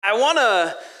I want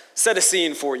to set a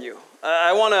scene for you.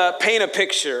 I want to paint a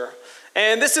picture.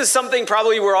 And this is something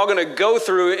probably we're all going to go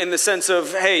through in the sense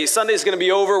of, hey, Sunday's going to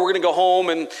be over. We're going to go home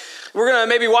and we're going to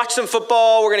maybe watch some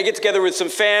football. We're going to get together with some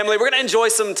family. We're going to enjoy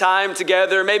some time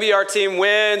together. Maybe our team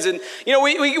wins. And, you know,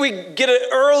 we get an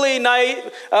early night,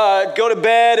 go to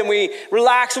bed, and we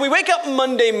relax. And we wake up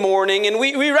Monday morning, and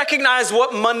we recognize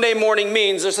what Monday morning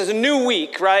means. This is a new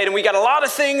week, right? And we got a lot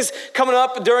of things coming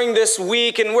up during this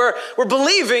week, and we're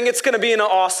believing it's going to be an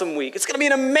awesome week. It's going to be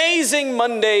an amazing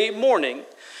Monday morning.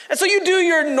 And so you do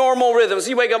your normal rhythms.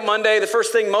 You wake up Monday, the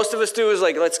first thing most of us do is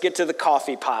like, let's get to the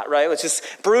coffee pot, right? Let's just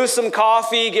brew some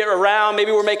coffee, get around.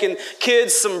 Maybe we're making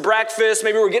kids some breakfast.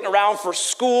 Maybe we're getting around for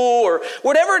school or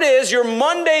whatever it is, your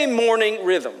Monday morning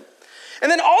rhythm. And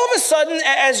then all of a sudden,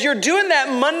 as you're doing that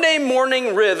Monday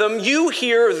morning rhythm, you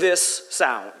hear this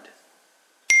sound.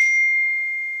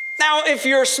 Now, if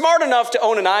you're smart enough to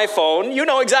own an iPhone, you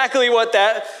know exactly what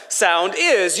that sound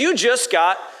is. You just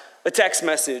got a text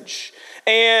message.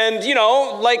 And, you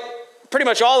know, like pretty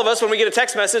much all of us, when we get a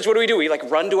text message, what do? We like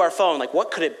run to our phone. Like,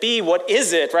 what could it be? What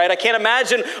is it, right? I can't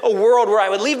imagine a world where I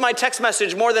would leave my text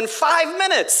message more than 5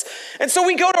 minutes. And so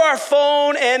we go to our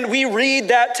phone and we read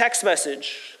that text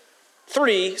message.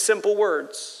 3 simple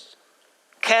words.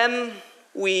 Can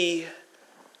we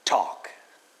talk?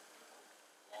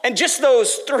 And just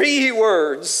those 3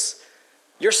 words,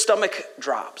 your stomach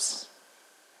drops.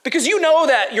 Because you know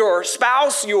that your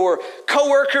spouse, your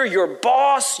coworker, your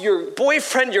boss, your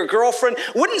boyfriend, your girlfriend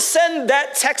wouldn't send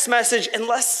that text message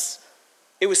unless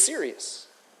it was serious.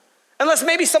 Unless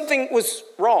maybe something was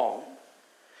wrong.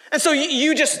 And so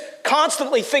you just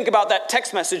constantly think about that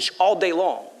text message all day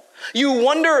long. You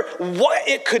wonder what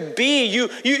it could be.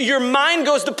 Your mind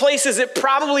goes to places it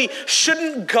probably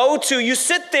shouldn't go to. You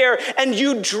sit there and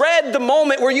you dread the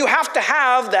moment where you have to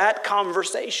have that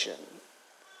conversation.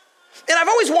 And I've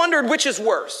always wondered which is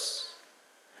worse,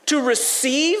 to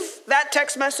receive that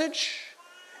text message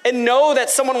and know that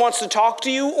someone wants to talk to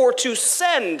you, or to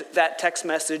send that text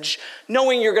message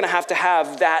knowing you're going to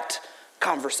have that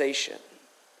conversation.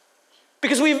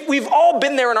 Because we've all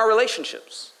been there in our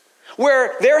relationships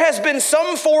where there has been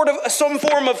some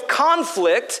form of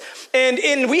conflict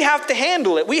and we have to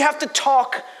handle it. We have to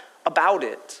talk about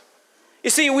it. You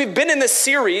see, we've been in this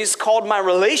series called My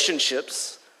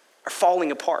Relationships Are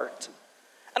Falling Apart.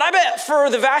 And I bet for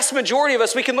the vast majority of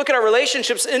us, we can look at our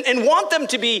relationships and want them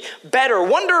to be better,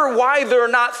 wonder why they're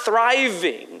not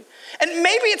thriving. And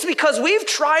maybe it's because we've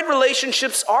tried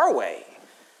relationships our way.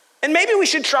 And maybe we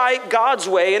should try God's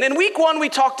way. And in week 1, we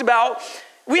talked about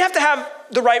we have to have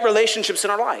the right relationships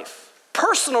in our life.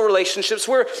 Personal relationships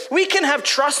where we can have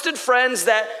trusted friends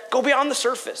that go beyond the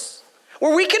surface.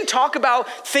 Where we can talk about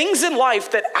things in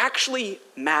life that actually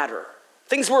matter.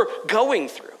 Things we're going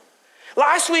through.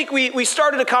 Last week, we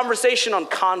started a conversation on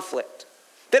conflict.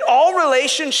 That all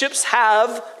relationships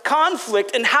have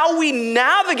conflict, and how we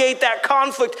navigate that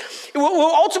conflict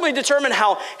will ultimately determine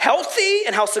how healthy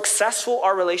and how successful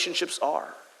our relationships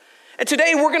are. And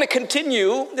today, we're going to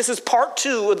continue. This is part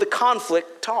 2 of the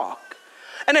conflict talk.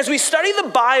 And as we study the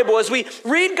Bible, as we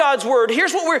read God's word,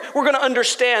 here's what we're going to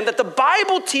understand, that the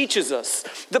Bible teaches us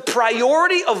the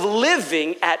priority of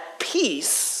living at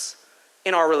peace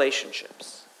in our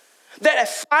relationships. That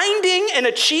finding and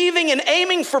achieving and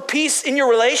aiming for peace in your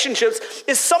relationships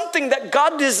is something that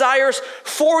God desires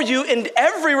for you in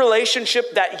every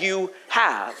relationship that you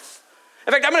have.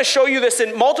 In fact, I'm going to show you this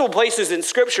in multiple places in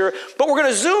Scripture, but we're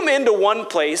going to zoom into one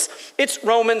place. It's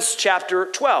Romans chapter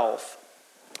 12.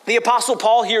 The Apostle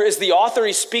Paul here is the author.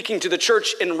 He's speaking to the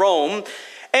church in Rome.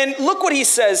 And look what he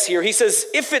says here. He says,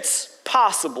 if it's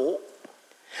possible,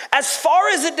 as far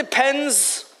as it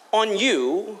depends on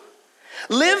you,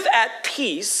 live at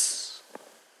peace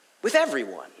with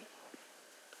everyone.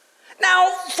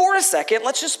 Now, for a second,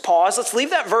 let's just pause. Let's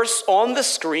leave that verse on the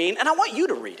screen, and I want you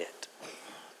to read it.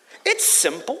 It's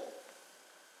simple.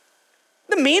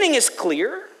 The meaning is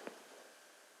clear,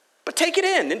 but take it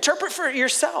in. Interpret for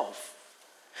yourself.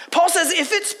 Paul says,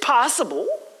 if it's possible,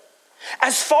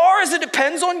 as far as it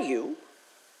depends on you,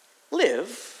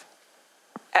 live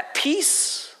at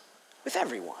peace with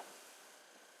everyone.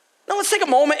 Now let's take a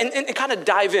moment and kind of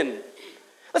dive in.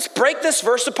 Let's break this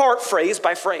verse apart phrase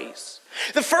by phrase.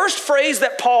 The first phrase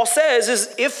that Paul says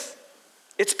is, if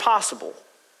it's possible.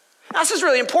 Now this is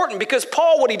really important because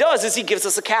Paul, what he does is he gives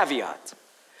us a caveat.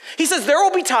 He says there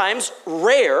will be times,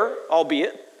 rare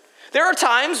albeit, there are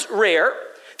times, rare,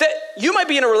 that you might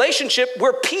be in a relationship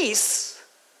where peace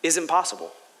is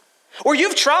impossible. Or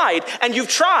you've tried and you've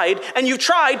tried and you've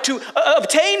tried to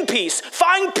obtain peace,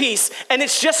 find peace, and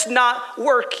it's just not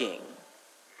working.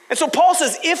 And so Paul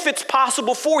says, if it's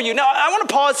possible for you. Now, I want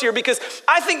to pause here because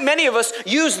I think many of us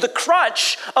use the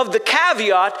crutch of the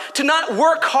caveat to not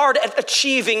work hard at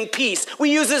achieving peace.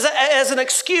 We use it as an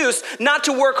excuse not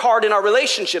to work hard in our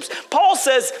relationships. Paul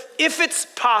says, if it's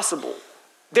possible,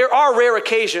 there are rare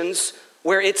occasions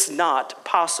where it's not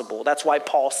possible. That's why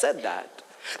Paul said that.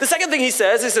 The second thing he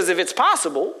says, if it's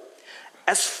possible,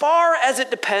 as far as it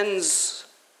depends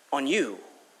on you.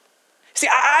 See,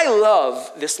 I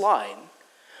love this line.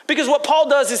 Because what Paul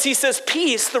does is he says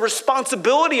peace, the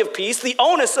responsibility of peace, the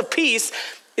onus of peace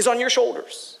is on your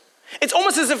shoulders. It's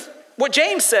almost as if what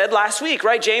James said last week,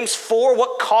 right? James 4,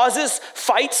 what causes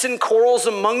fights and quarrels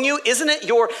among you? Isn't it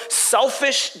your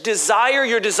selfish desire,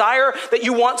 your desire that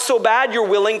you want so bad you're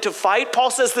willing to fight?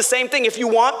 Paul says the same thing. If you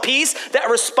want peace, that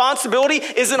responsibility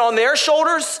isn't on their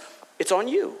shoulders, it's on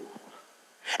you.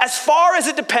 As far as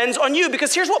it depends on you,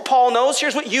 because here's what Paul knows,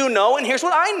 here's what you know, and here's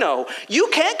what I know. You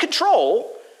can't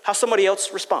control how somebody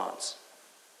else responds.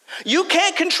 You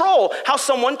can't control how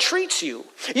someone treats you.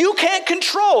 You can't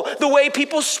control the way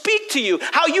people speak to you,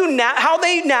 how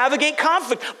they navigate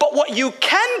conflict. But what you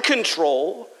can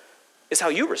control is how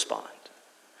you respond.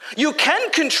 You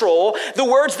can control the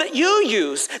words that you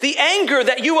use, the anger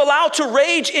that you allow to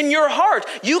rage in your heart.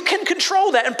 You can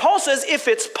control that. And Paul says, if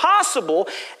it's possible,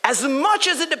 as much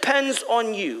as it depends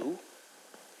on you,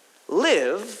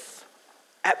 live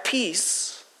at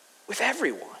peace with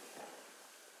everyone.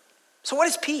 So what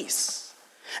is peace?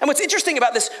 And what's interesting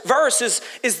about this verse is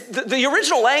the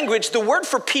original language, the word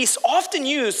for peace often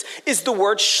used is the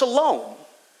word shalom.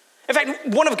 In fact,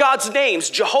 one of God's names,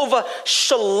 Jehovah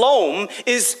Shalom,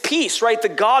 is peace, right? The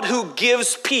God who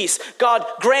gives peace. God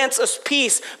grants us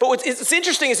peace. But what's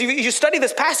interesting is you study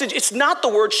this passage, it's not the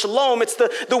word shalom, it's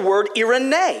the word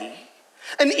irene.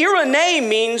 And irene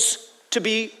means to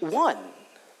be one.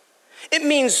 It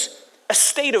means a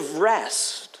state of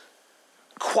rest,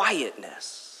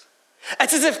 quietness.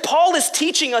 It's as if Paul is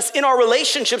teaching us in our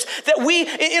relationships that we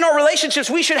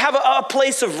should have a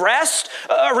place of rest.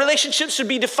 Our relationships should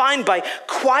be defined by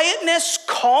quietness,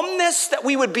 calmness, that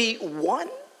we would be one.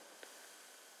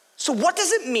 So what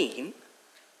does it mean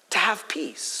to have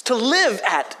peace, to live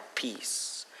at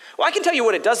peace? Well, I can tell you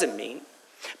what it doesn't mean.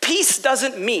 Peace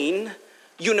doesn't mean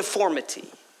uniformity.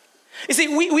 You see,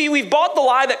 we've bought the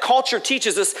lie that culture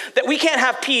teaches us that we can't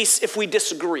have peace if we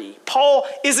disagree. Paul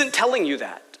isn't telling you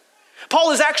that.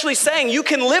 Paul is actually saying you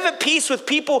can live at peace with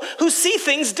people who see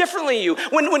things differently than you.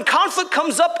 When conflict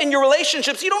comes up in your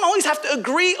relationships, you don't always have to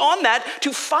agree on that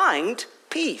to find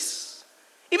peace.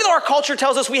 Even though our culture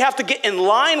tells us we have to get in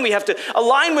line, we have to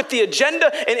align with the agenda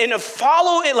and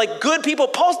follow it like good people,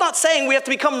 Paul's not saying we have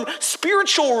to become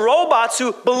spiritual robots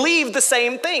who believe the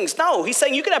same things. No, he's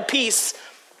saying you can have peace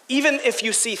even if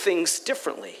you see things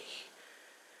differently.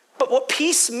 But what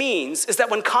peace means is that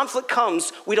when conflict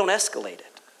comes, we don't escalate it.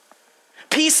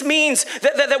 Peace means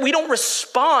that we don't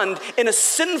respond in a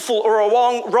sinful or a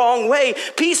wrong way.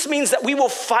 Peace means that we will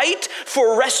fight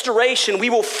for restoration. We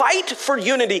will fight for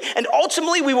unity. And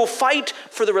ultimately, we will fight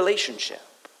for the relationship.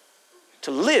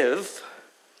 To live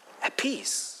at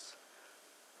peace.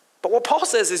 But what Paul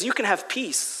says is you can have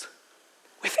peace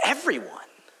with everyone.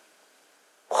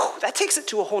 Whew, that takes it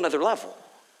to a whole nother level.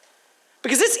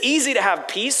 Because it's easy to have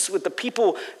peace with the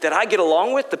people that I get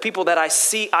along with, the people that I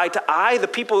see eye to eye, the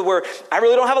people where I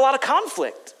really don't have a lot of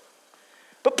conflict.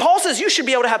 But Paul says you should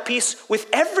be able to have peace with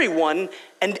everyone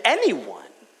and anyone.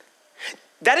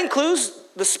 That includes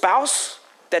the spouse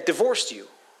that divorced you.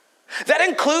 That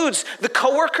includes the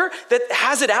coworker that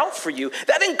has it out for you.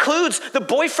 That includes the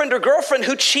boyfriend or girlfriend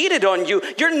who cheated on you,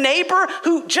 your neighbor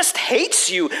who just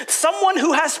hates you, someone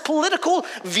who has political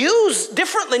views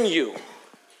different than you.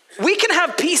 We can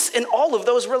have peace in all of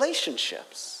those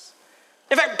relationships.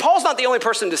 In fact, Paul's not the only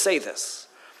person to say this,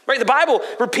 right? The Bible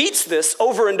repeats this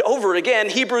over and over again.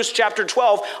 Hebrews chapter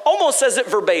 12 almost says it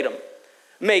verbatim.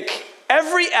 Make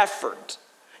every effort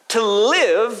to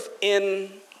live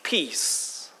in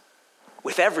peace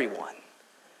with everyone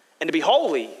and to be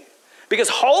holy, because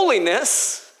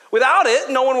holiness, without it,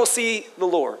 no one will see the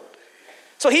Lord.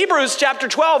 So Hebrews chapter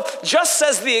 12 just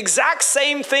says the exact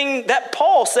same thing that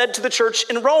Paul said to the church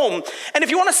in Rome. And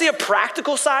if you want to see a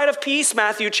practical side of peace,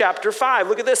 Matthew chapter 5,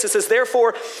 look at this. It says,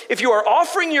 therefore, if you are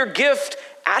offering your gift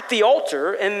at the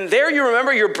altar, and there you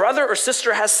remember your brother or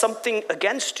sister has something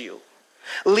against you,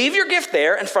 leave your gift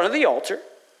there in front of the altar.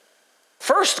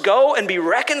 First go and be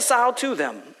reconciled to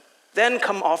them. Then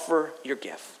come offer your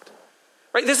gift.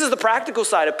 Right? This is the practical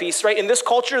side of peace, right? In this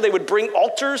culture, they would bring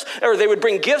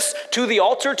gifts to the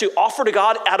altar to offer to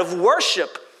God out of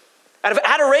worship. out of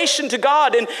adoration to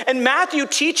God. And Matthew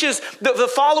teaches the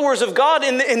followers of God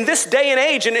in this day and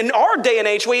age, and in our day and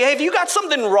age, hey, have you got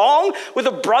something wrong with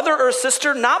a brother or a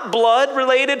sister, not blood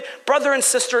related, brother and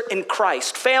sister in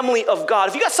Christ, family of God?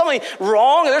 If you got something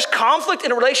wrong and there's conflict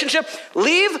in a relationship,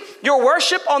 leave your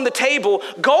worship on the table,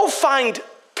 go find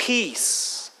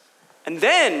peace, and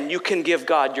then you can give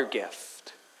God your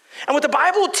gift. And what the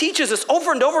Bible teaches us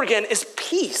over and over again is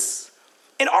peace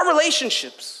in our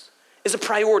relationships is a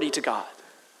priority to God.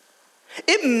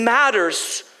 It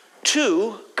matters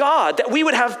to God that we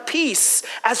would have peace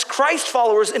as Christ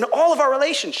followers in all of our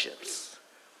relationships.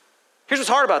 Here's what's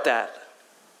hard about that.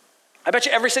 I bet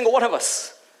you every single one of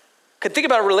us could think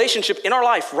about a relationship in our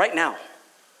life right now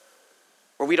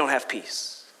where we don't have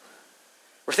peace,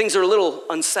 where things are a little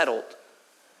unsettled,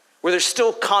 where there's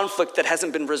still conflict that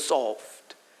hasn't been resolved.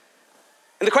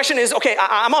 And the question is, okay,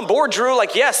 I'm on board, Drew.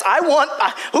 Like, yes,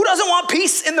 who doesn't want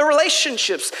peace in the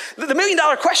relationships? The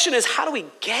million-dollar question is, how do we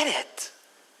get it?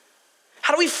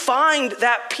 How do we find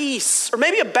that peace? Or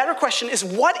maybe a better question is,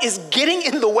 what is getting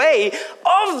in the way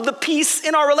of the peace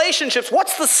in our relationships?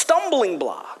 What's the stumbling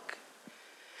block?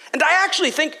 And I actually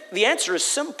think the answer is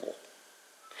simple.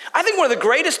 I think one of the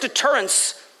greatest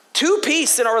deterrents to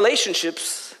peace in our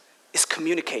relationships is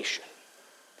communication.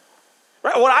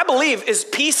 Right? What I believe is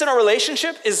peace in our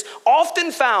relationship is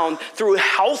often found through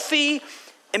healthy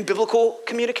and biblical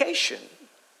communication.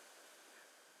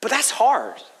 But that's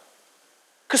hard.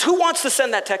 Because who wants to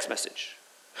send that text message?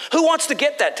 Who wants to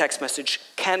get that text message?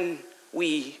 Can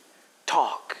we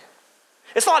talk?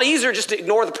 It's a lot easier just to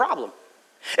ignore the problem.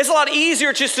 It's a lot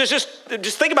easier just to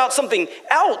think about something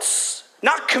else,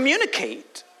 not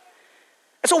communicate.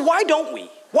 And so why don't we?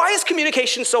 Why is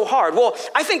communication so hard? Well,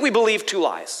 I think we believe two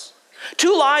lies.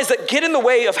 Two lies that get in the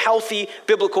way of healthy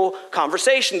biblical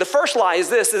conversation. The first lie is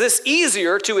this: it's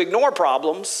easier to ignore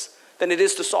problems than it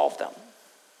is to solve them.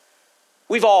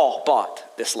 We've all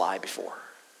bought this lie before.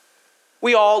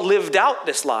 We all lived out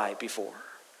this lie before.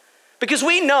 Because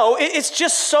we know it's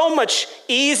just so much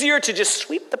easier to just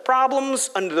sweep the problems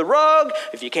under the rug.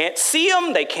 If you can't see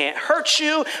them, they can't hurt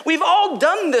you. We've all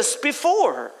done this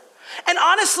before. And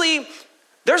honestly,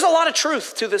 there's a lot of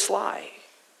truth to this lie.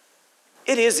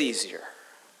 It is easier.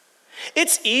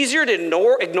 It's easier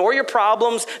to ignore your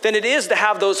problems than it is to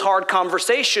have those hard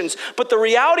conversations. But the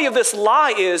reality of this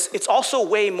lie is it's also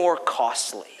way more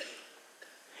costly.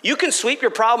 You can sweep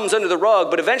your problems under the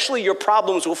rug, but eventually your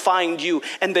problems will find you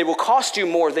and they will cost you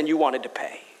more than you wanted to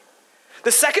pay.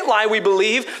 The second lie we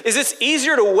believe is it's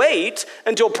easier to wait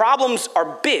until problems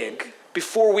are big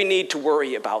before we need to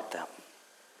worry about them.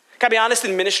 Can I be honest,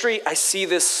 in ministry, I see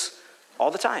this all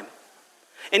the time.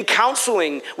 In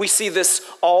counseling, we see this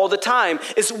all the time.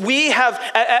 Is we have,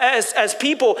 as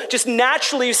people, just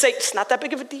naturally say, it's not that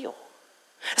big of a deal.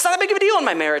 It's not that big of a deal in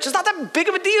my marriage. It's not that big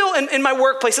of a deal in my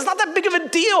workplace. It's not that big of a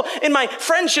deal in my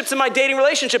friendships, in my dating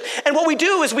relationship. And what we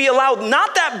do is we allow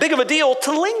not that big of a deal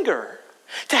to linger,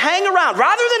 to hang around.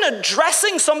 Rather than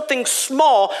addressing something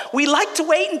small, we like to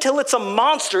wait until it's a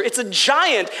monster, it's a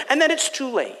giant, and then it's too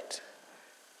late.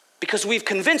 Because we've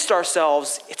convinced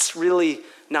ourselves it's really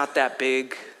not that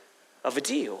big of a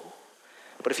deal.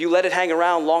 But if you let it hang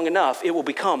around long enough, it will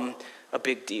become a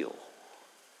big deal.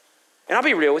 And I'll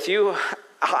be real with you,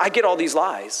 I get all these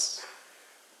lies.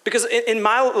 Because in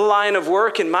my line of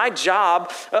work, in my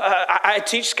job, I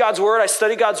teach God's word, I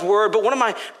study God's word, but one of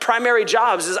my primary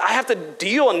jobs is I have to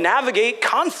deal and navigate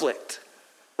conflict.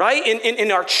 Right?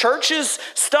 In our churches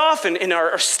stuff and in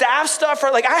our staff stuff,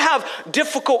 right? Like I have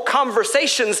difficult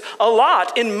conversations a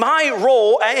lot in my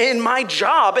role, in my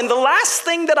job. And the last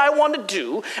thing that I want to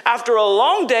do after a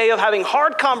long day of having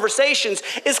hard conversations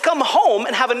is come home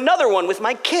and have another one with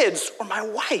my kids or my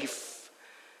wife.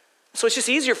 So it's just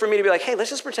easier for me to be like, hey, let's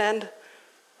just pretend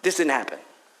this didn't happen.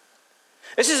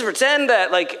 Let's just pretend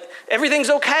that like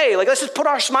everything's okay. Like let's just put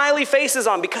our smiley faces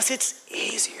on because it's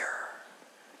easier.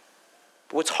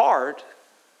 But what's hard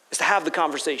is to have the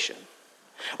conversation.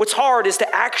 What's hard is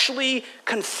to actually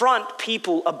confront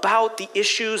people about the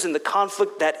issues and the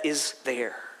conflict that is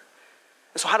there.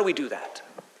 And so how do we do that?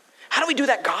 How do we do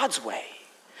that God's way?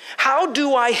 How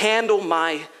do I handle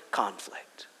my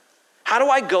conflict? How do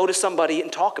I go to somebody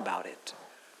and talk about it?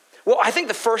 Well, I think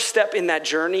the first step in that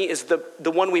journey is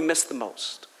the one we miss the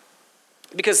most.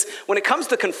 Because when it comes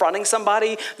to confronting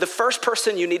somebody, the first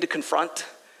person you need to confront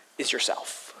is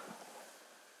yourself.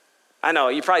 I know,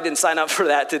 you probably didn't sign up for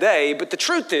that today, but the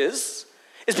truth is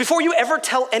before you ever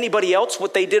tell anybody else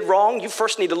what they did wrong, you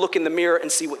first need to look in the mirror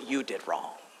and see what you did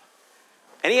wrong.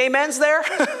 Any amens there?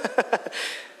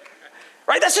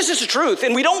 Right, that's just the truth,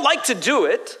 and we don't like to do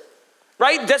it.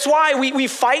 right? That's why we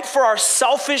fight for our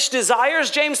selfish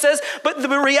desires, James says. But the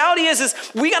reality is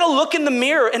we got to look in the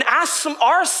mirror and ask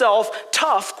ourselves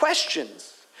tough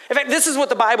questions. In fact, this is what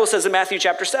the Bible says in Matthew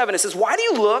chapter 7. It says, why do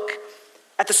you look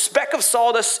at the speck of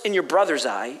sawdust in your brother's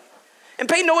eye and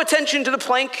pay no attention to the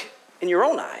plank in your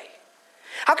own eye?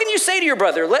 How can you say to your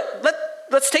brother,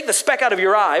 let's take the speck out of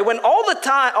your eye, when all the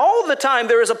time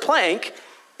there is a plank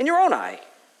in your own eye?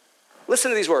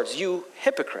 Listen to these words, you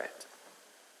hypocrite.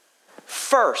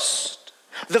 First,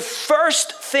 the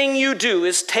first thing you do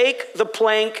is take the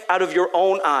plank out of your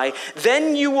own eye.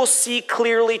 Then you will see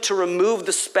clearly to remove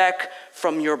the speck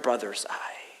from your brother's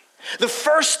eye. The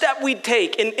first step we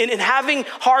take in having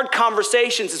hard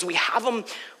conversations is we have them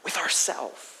with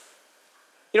ourselves.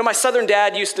 You know, my Southern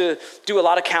dad used to do a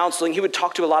lot of counseling. He would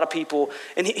talk to a lot of people.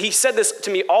 And he said this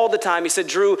to me all the time. He said,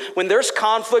 Drew, when there's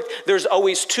conflict, there's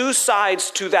always two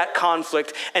sides to that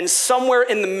conflict. And somewhere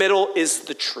in the middle is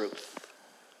the truth.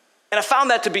 And I found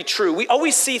that to be true. We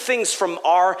always see things from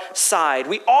our side.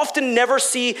 We often never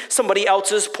see somebody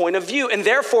else's point of view. And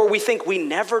therefore, we think we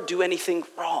never do anything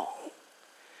wrong.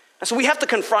 And so we have to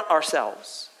confront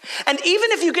ourselves. And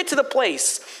even if you get to the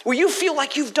place where you feel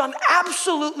like you've done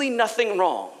absolutely nothing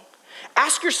wrong,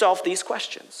 ask yourself these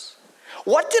questions.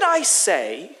 What did I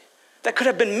say that could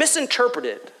have been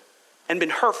misinterpreted and been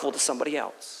hurtful to somebody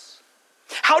else?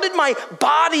 How did my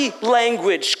body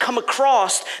language come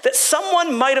across that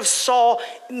someone might have saw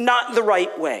not the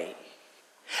right way?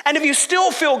 And if you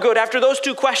still feel good after those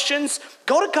two questions,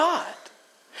 go to God.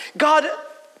 God,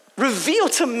 reveal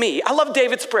to me. I love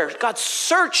David's prayer. God,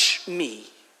 search me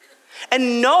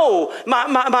and know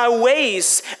my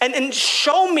ways and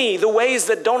show me the ways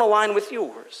that don't align with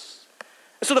yours.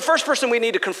 And so the first person we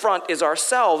need to confront is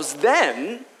ourselves.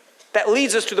 Then that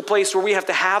leads us to the place where we have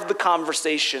to have the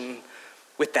conversation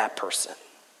with that person.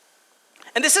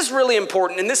 And this is really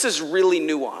important, and this is really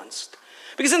nuanced.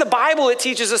 Because in the Bible, it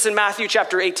teaches us in Matthew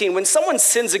chapter 18, when someone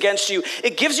sins against you,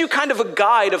 it gives you kind of a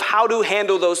guide of how to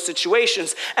handle those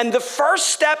situations. And the first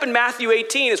step in Matthew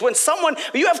 18 is when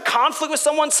you have conflict with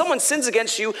someone sins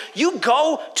against you, you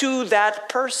go to that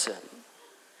person.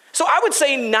 So I would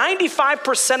say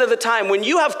 95% of the time when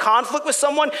you have conflict with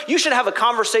someone, you should have a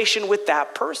conversation with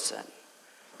that person.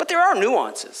 But there are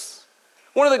nuances.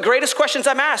 One of the greatest questions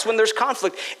I'm asked when there's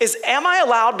conflict is, am I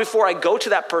allowed before I go to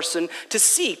that person to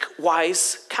seek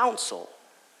wise counsel?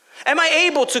 Am I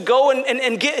able to go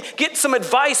and get some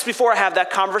advice before I have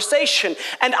that conversation?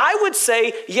 And I would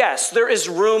say, yes, there is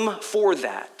room for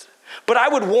that. But I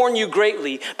would warn you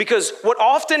greatly, because what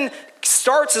often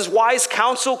starts as wise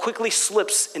counsel quickly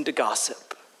slips into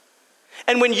gossip.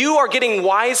 And when you are getting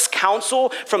wise counsel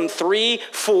from 3,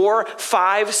 4,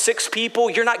 5, 6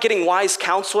 people, you're not getting wise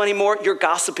counsel anymore. You're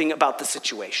gossiping about the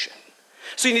situation.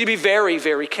 So you need to be very,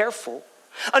 very careful.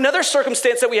 Another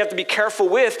circumstance that we have to be careful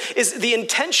with is the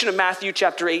intention of Matthew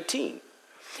chapter 18.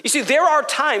 You see, there are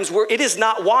times where it is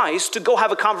not wise to go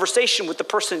have a conversation with the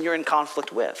person you're in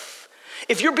conflict with.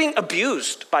 If you're being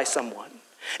abused by someone,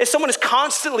 if someone is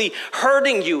constantly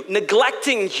hurting you,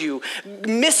 neglecting you,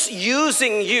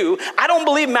 misusing you, I don't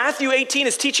believe Matthew 18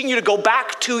 is teaching you to go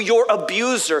back to your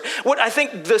abuser. What I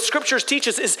think the scriptures teach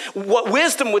us is, what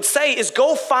wisdom would say is,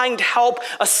 go find help,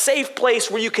 a safe place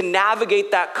where you can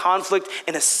navigate that conflict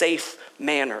in a safe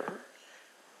manner.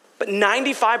 But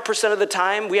 95% of the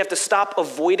time, we have to stop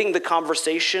avoiding the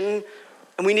conversation,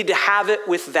 and we need to have it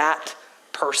with that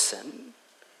person.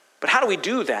 But how do we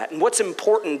do that? And what's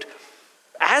important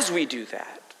as we do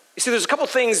that? You see, there's a couple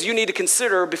things you need to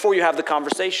consider before you have the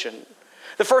conversation.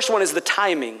 The first one is the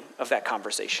timing of that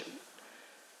conversation,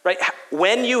 right?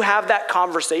 When you have that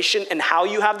conversation and how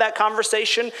you have that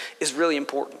conversation is really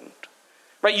important,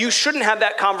 right? You shouldn't have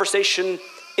that conversation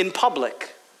in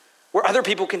public where other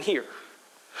people can hear.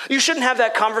 You shouldn't have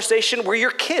that conversation where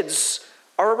your kids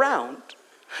are around.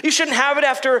 You shouldn't have it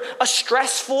after a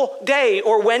stressful day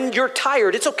or when you're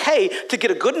tired. It's okay to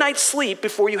get a good night's sleep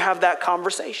before you have that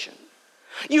conversation.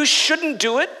 You shouldn't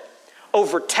do it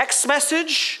over text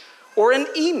message or an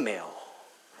email.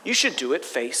 You should do it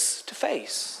face to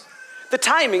face. The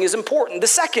timing is important. The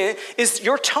second is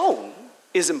your tone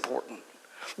is important.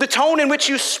 The tone in which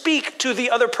you speak to the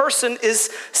other person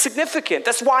is significant.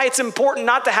 That's why it's important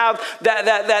not to have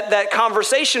that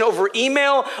conversation over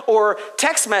email or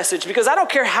text message, because I don't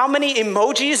care how many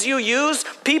emojis you use,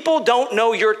 people don't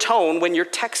know your tone when you're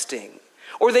texting,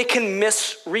 or they can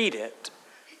misread it.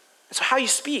 And so how you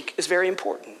speak is very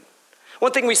important.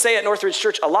 One thing we say at Northridge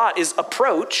Church a lot is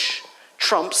approach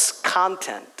trumps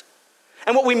content.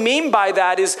 And what we mean by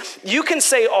that is you can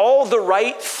say all the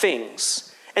right things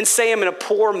and say them in a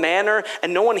poor manner,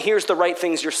 and no one hears the right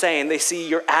things you're saying. They see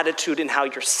your attitude and how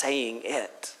you're saying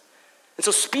it. And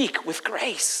so speak with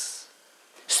grace.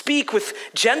 Speak with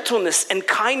gentleness and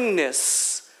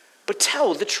kindness, but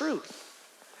tell the truth.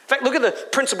 In fact, look at the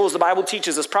principles the Bible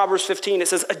teaches us. Proverbs 15, it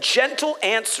says, a gentle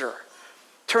answer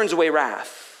turns away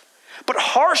wrath, but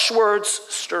harsh words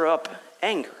stir up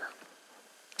anger.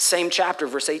 Same chapter,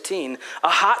 verse 18, a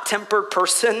hot-tempered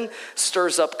person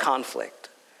stirs up conflict,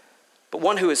 but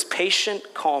one who is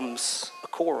patient calms a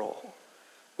quarrel.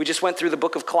 We just went through the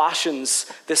book of Colossians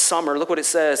this summer. Look what it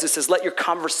says. It says, let your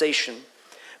conversation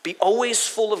be always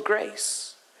full of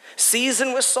grace,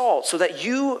 seasoned with salt, so that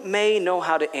you may know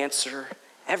how to answer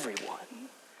everyone.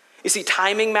 You see,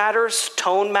 timing matters,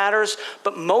 tone matters,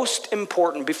 but most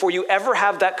important, before you ever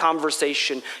have that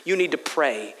conversation, you need to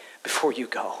pray before you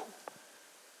go.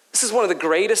 This is one of the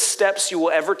greatest steps you will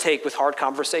ever take with hard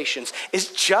conversations,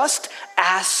 is just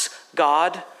ask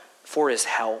God for his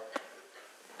help.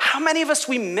 How many of us,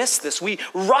 we miss this? We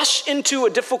rush into a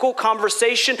difficult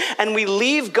conversation and we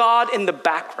leave God in the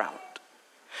background.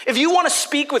 If you want to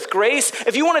speak with grace,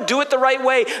 if you want to do it the right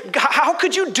way, how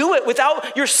could you do it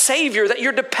without your Savior that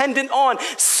you're dependent on?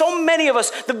 So many of us,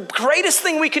 the greatest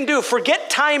thing we can do, forget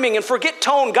timing and forget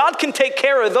tone. God can take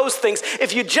care of those things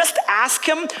if you just ask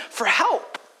him for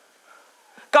help.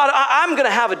 God, I'm going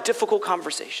to have a difficult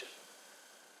conversation.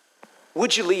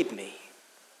 Would you lead me?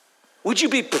 Would you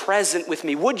be present with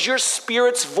me? Would your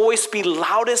Spirit's voice be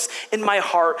loudest in my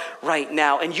heart right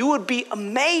now? And you would be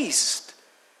amazed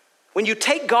when you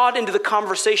take God into the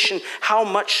conversation, how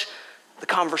much the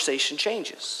conversation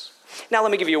changes. Now,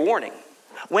 let me give you a warning.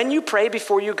 When you pray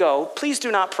before you go, please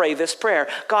do not pray this prayer.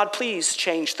 God, please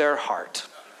change their heart.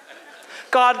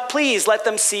 God, please let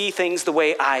them see things the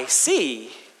way I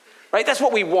see. Right? That's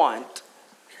what we want.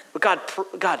 But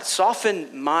God,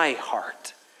 soften my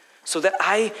heart so that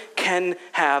I can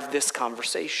have this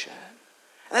conversation.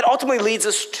 And that ultimately leads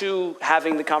us to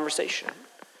having the conversation.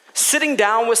 Sitting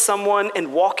down with someone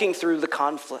and walking through the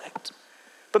conflict.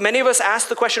 But many of us ask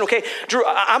the question, okay, Drew,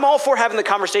 I'm all for having the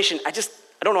conversation. I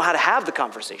don't know how to have the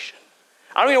conversation.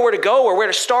 I don't even know where to go or where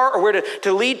to start or where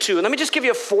to lead to. And let me just give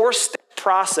you a 4-step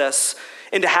process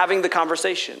into having the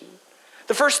conversation.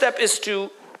 The first step is to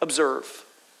observe,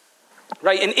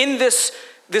 right? And in this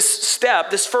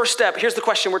first step, here's the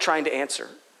question we're trying to answer.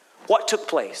 What took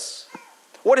place?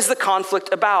 What is the conflict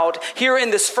about? Here in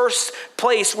this first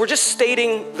place, we're just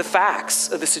stating the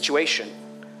facts of the situation.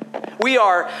 We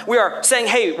are saying,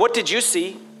 hey, what did you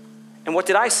see? And what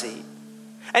did I see?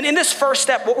 And in this first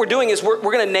step, what we're doing is we're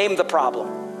going to name the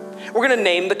problem. We're going to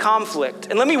name the conflict.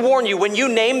 And let me warn you, when you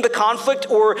name the conflict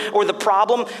or the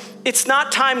problem, it's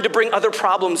not time to bring other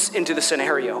problems into the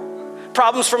scenario.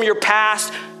 Problems from your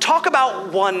past. Talk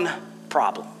about one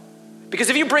problem. Because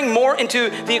if you bring more into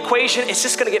the equation, it's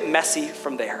just going to get messy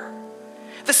from there.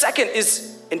 The second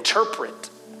is interpret.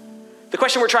 The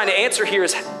question we're trying to answer here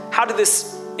is, how did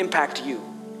this impact you?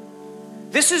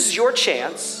 This is your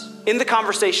chance in the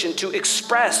conversation to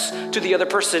express to the other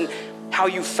person how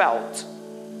you felt.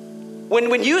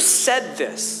 When you said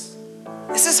this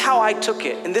is how I took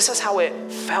it, and this is how it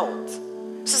felt.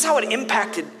 This is how it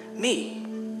impacted me.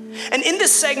 And in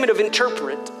this segment of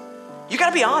interpret, you got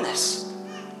to be honest.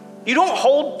 You don't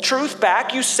hold truth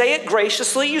back. You say it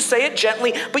graciously, you say it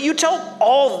gently, but you tell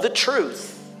all the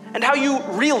truth and how you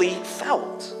really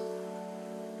felt.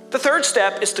 The third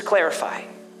step is to clarify,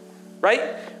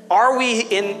 right? Are we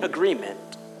in agreement?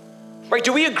 Right?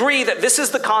 Do we agree that this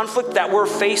is the conflict that we're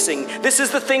facing? This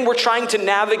is the thing we're trying to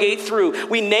navigate through.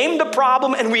 We name the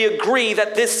problem and we agree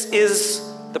that this is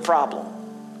the problem.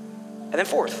 And then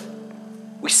fourth,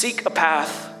 we seek a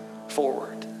path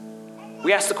forward.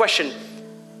 We ask the question,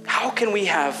 how can we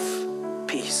have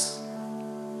peace?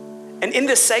 And in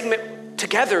this segment,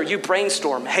 together you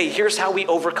brainstorm, hey, here's how we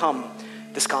overcome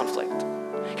this conflict.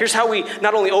 Here's how we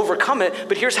not only overcome it,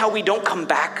 but here's how we don't come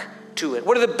back to it.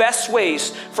 What are the best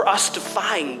ways for us to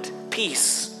find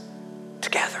peace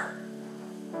together?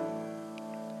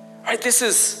 Right, this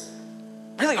is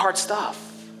really hard stuff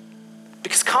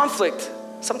because conflict,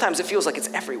 sometimes it feels like it's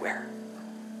everywhere.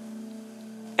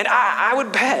 And I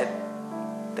would bet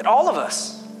that all of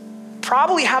us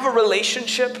probably have a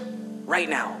relationship right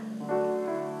now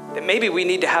that maybe we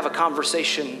need to have a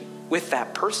conversation with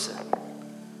that person.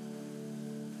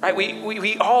 Right?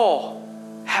 We all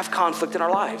have conflict in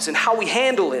our lives, and how we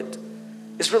handle it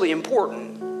is really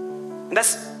important. And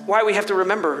that's why we have to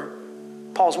remember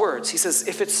Paul's words. He says,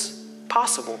 if it's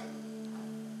possible.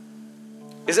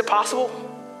 Is it possible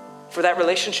for that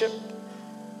relationship?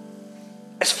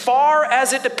 As far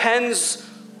as it depends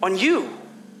on you,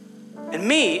 and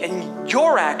me and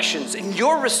your actions and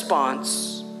your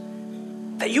response,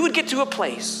 that you would get to a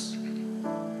place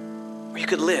where you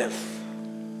could live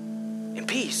in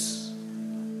peace.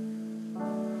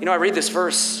 You know, I read this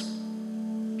verse,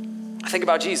 I think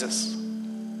about Jesus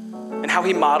and how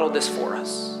he modeled this for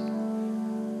us.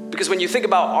 Because when you think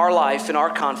about our life and our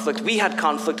conflict, we had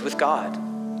conflict with God,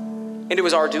 and it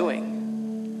was our doing.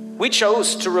 We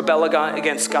chose to rebel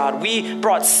against God. We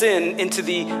brought sin into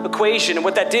the equation, and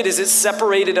what that did is it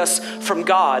separated us from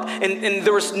God. And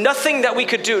there was nothing that we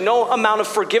could do, no amount of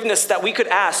forgiveness that we could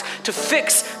ask to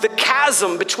fix the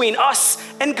chasm between us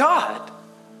and God.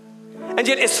 And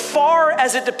yet, as far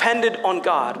as it depended on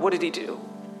God, what did he do?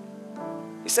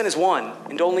 He sent his one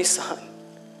and only Son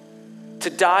to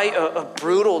die a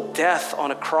brutal death on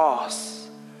a cross,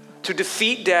 to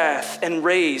defeat death and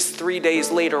raise 3 days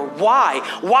later. Why?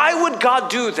 Why would God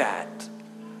do that?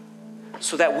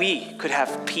 So that we could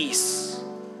have peace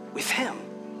with him.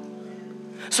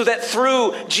 So that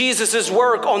through Jesus'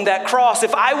 work on that cross,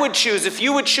 if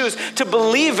you would choose to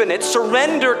believe in it,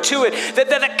 surrender to it, that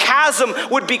the chasm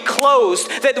would be closed,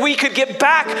 that we could get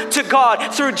back to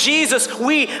God. Through Jesus,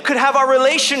 we could have our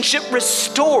relationship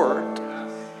restored.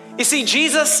 You see,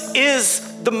 Jesus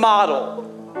is the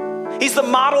model. He's the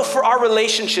model for our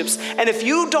relationships. And if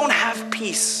you don't have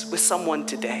peace with someone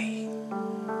today,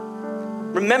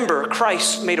 remember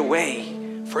Christ made a way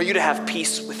for you to have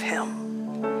peace with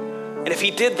him. And if he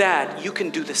did that, you can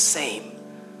do the same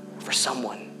for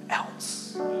someone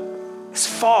else. As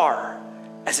far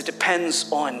as it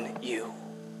depends on you,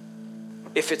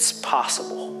 if it's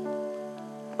possible,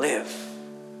 live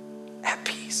at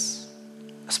peace.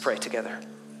 Let's pray together.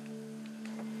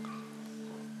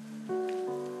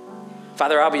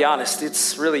 Father, I'll be honest,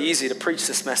 it's really easy to preach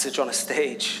this message on a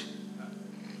stage.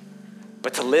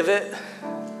 But to live it,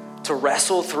 to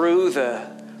wrestle through the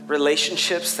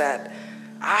relationships that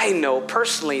I know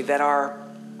personally that are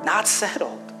not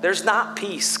settled, there's not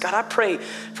peace. God, I pray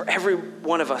for every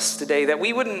one of us today that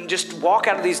we wouldn't just walk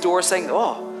out of these doors saying,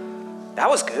 oh, that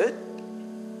was good.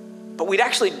 But we'd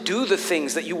actually do the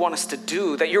things that you want us to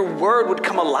do, that your word would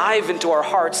come alive into our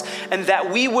hearts, and that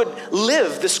we would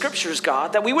live the scriptures,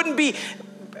 God, that we wouldn't be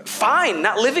fine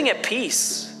not living at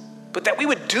peace, but that we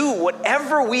would do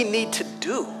whatever we need to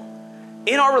do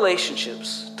in our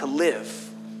relationships to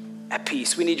live at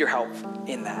peace. We need your help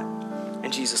in that.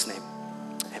 In Jesus' name,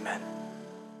 amen.